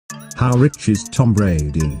How rich is Tom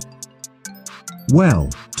Brady? Well,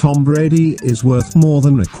 Tom Brady is worth more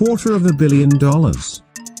than $250 million.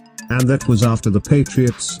 And that was after the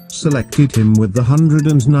Patriots selected him with the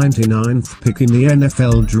 199th pick in the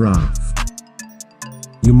NFL draft.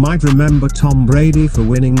 You might remember Tom Brady for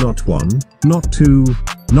winning not 1, not 2,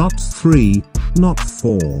 not 3, not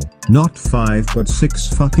 4, not 5 but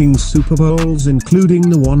 6 fucking Super Bowls, including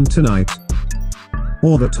the one tonight.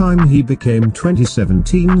 Or the time he became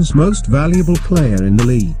 2017's most valuable player in the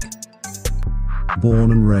league.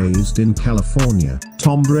 Born and raised in California,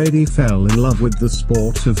 Tom Brady fell in love with the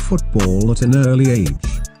sport of football at an early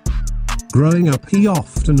age. Growing up, he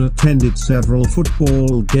often attended several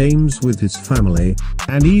football games with his family,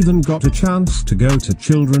 and even got a chance to go to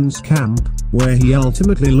children's camp, where he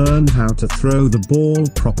ultimately learned how to throw the ball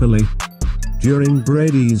properly. During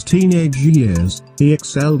Brady's teenage years, he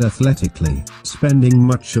excelled athletically, spending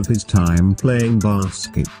much of his time playing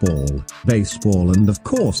basketball, baseball and of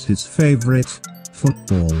course his favorite,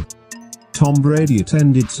 football. Tom Brady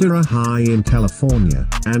attended LII High in California,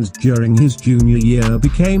 and during his junior year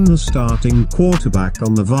became the starting quarterback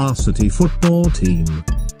on the varsity football team.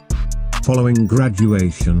 Following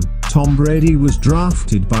graduation, Tom Brady was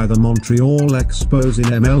drafted by the Montreal Expos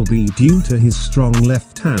in MLB due to his strong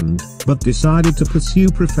left hand, but decided to pursue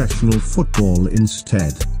professional football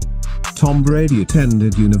instead. Tom Brady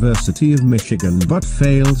attended University of Michigan but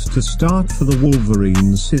failed to start for the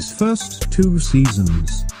Wolverines his first 2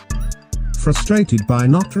 seasons. Frustrated by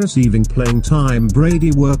not receiving playing time,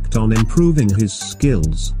 Brady worked on improving his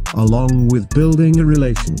skills, along with building a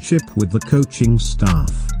relationship with the coaching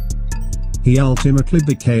staff. He ultimately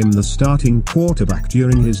became the starting quarterback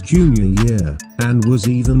during his junior year, and was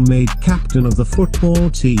even made captain of the football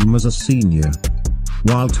team as a senior.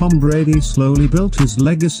 While Tom Brady slowly built his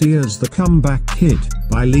legacy as the comeback kid,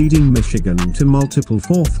 by leading Michigan to multiple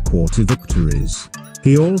fourth-quarter victories,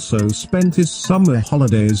 he also spent his summer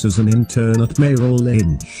holidays as an intern at Merrill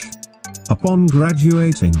Lynch. Upon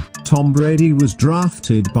graduating, Tom Brady was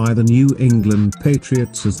drafted by the New England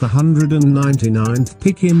Patriots as the 199th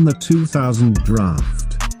pick in the 2000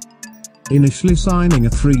 draft. Initially signing a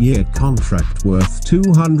 3-year contract worth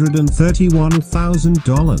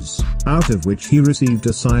 $231,000, out of which he received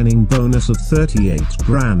a signing bonus of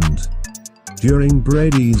 $38,000. During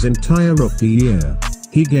Brady's entire rookie year,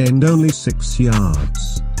 he gained only 6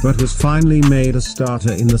 yards, but was finally made a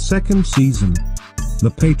starter in the second season. The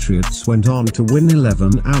Patriots went on to win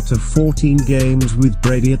 11 out of 14 games with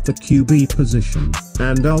Brady at the QB position,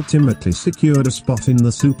 and ultimately secured a spot in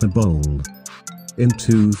the Super Bowl. In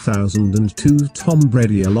 2002, Tom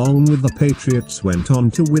Brady along with the Patriots went on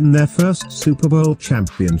to win their first Super Bowl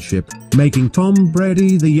championship, making Tom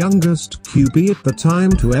Brady the youngest QB at the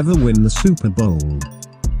time to ever win the Super Bowl.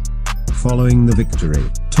 Following the victory,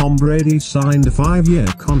 Tom Brady signed a 5-year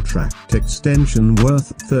contract extension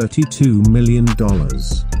worth $32 million,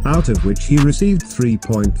 out of which he received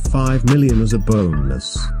 $3.5 million as a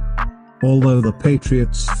bonus. Although the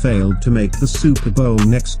Patriots failed to make the Super Bowl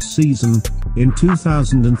next season, in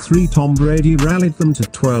 2003 Tom Brady rallied them to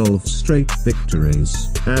 12 straight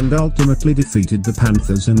victories, and ultimately defeated the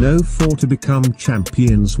Panthers in 2004 to become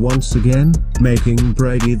champions once again, making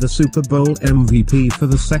Brady the Super Bowl MVP for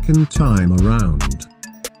the second time around.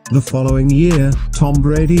 The following year, Tom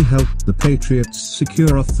Brady helped the Patriots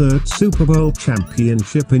secure a 3rd Super Bowl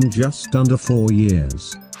championship in just under 4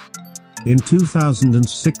 years. In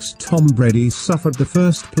 2006, Tom Brady suffered the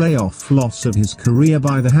first playoff loss of his career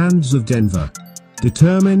by the hands of Denver.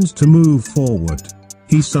 Determined to move forward,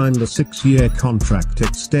 he signed a 6-year contract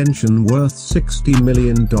extension worth $60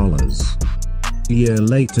 million. A year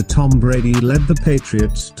later, Tom Brady led the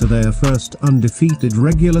Patriots to their first undefeated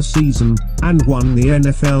regular season, and won the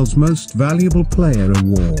NFL's Most Valuable Player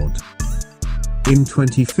award. In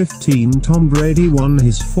 2015, Tom Brady won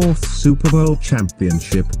his 4th Super Bowl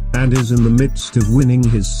championship, and is in the midst of winning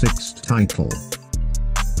his 6th title.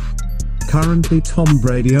 Currently, Tom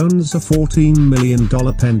Brady owns a $14 million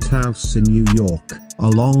penthouse in New York,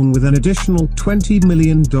 along with an additional $20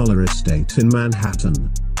 million estate in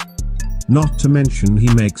Manhattan. Not to mention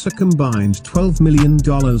he makes a combined $12 million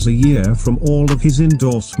a year from all of his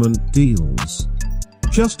endorsement deals.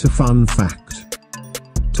 Just a fun fact.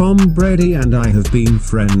 Tom Brady and I have been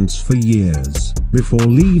friends for years. Before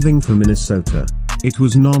leaving for Minnesota, it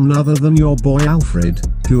was none other than your boy Alfred,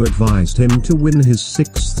 who advised him to win his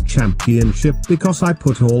 6th championship because I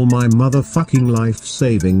put all my motherfucking life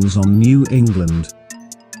savings on New England.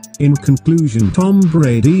 In conclusion, Tom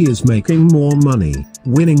Brady is making more money,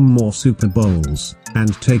 winning more Super Bowls,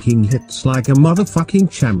 and taking hits like a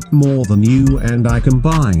motherfucking champ more than you and I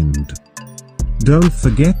combined. Don't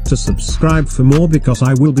forget to subscribe for more, because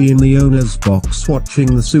I will be in the owner's box watching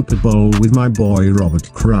the Super Bowl with my boy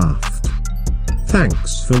Robert Kraft.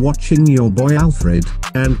 Thanks for watching, your boy Alfred,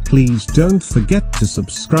 and please don't forget to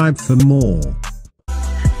subscribe for more.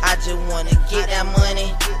 I just wanna get that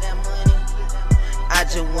money. I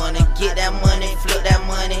just wanna get that money, flip that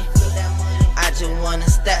money. I just wanna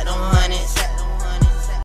stack them hundreds.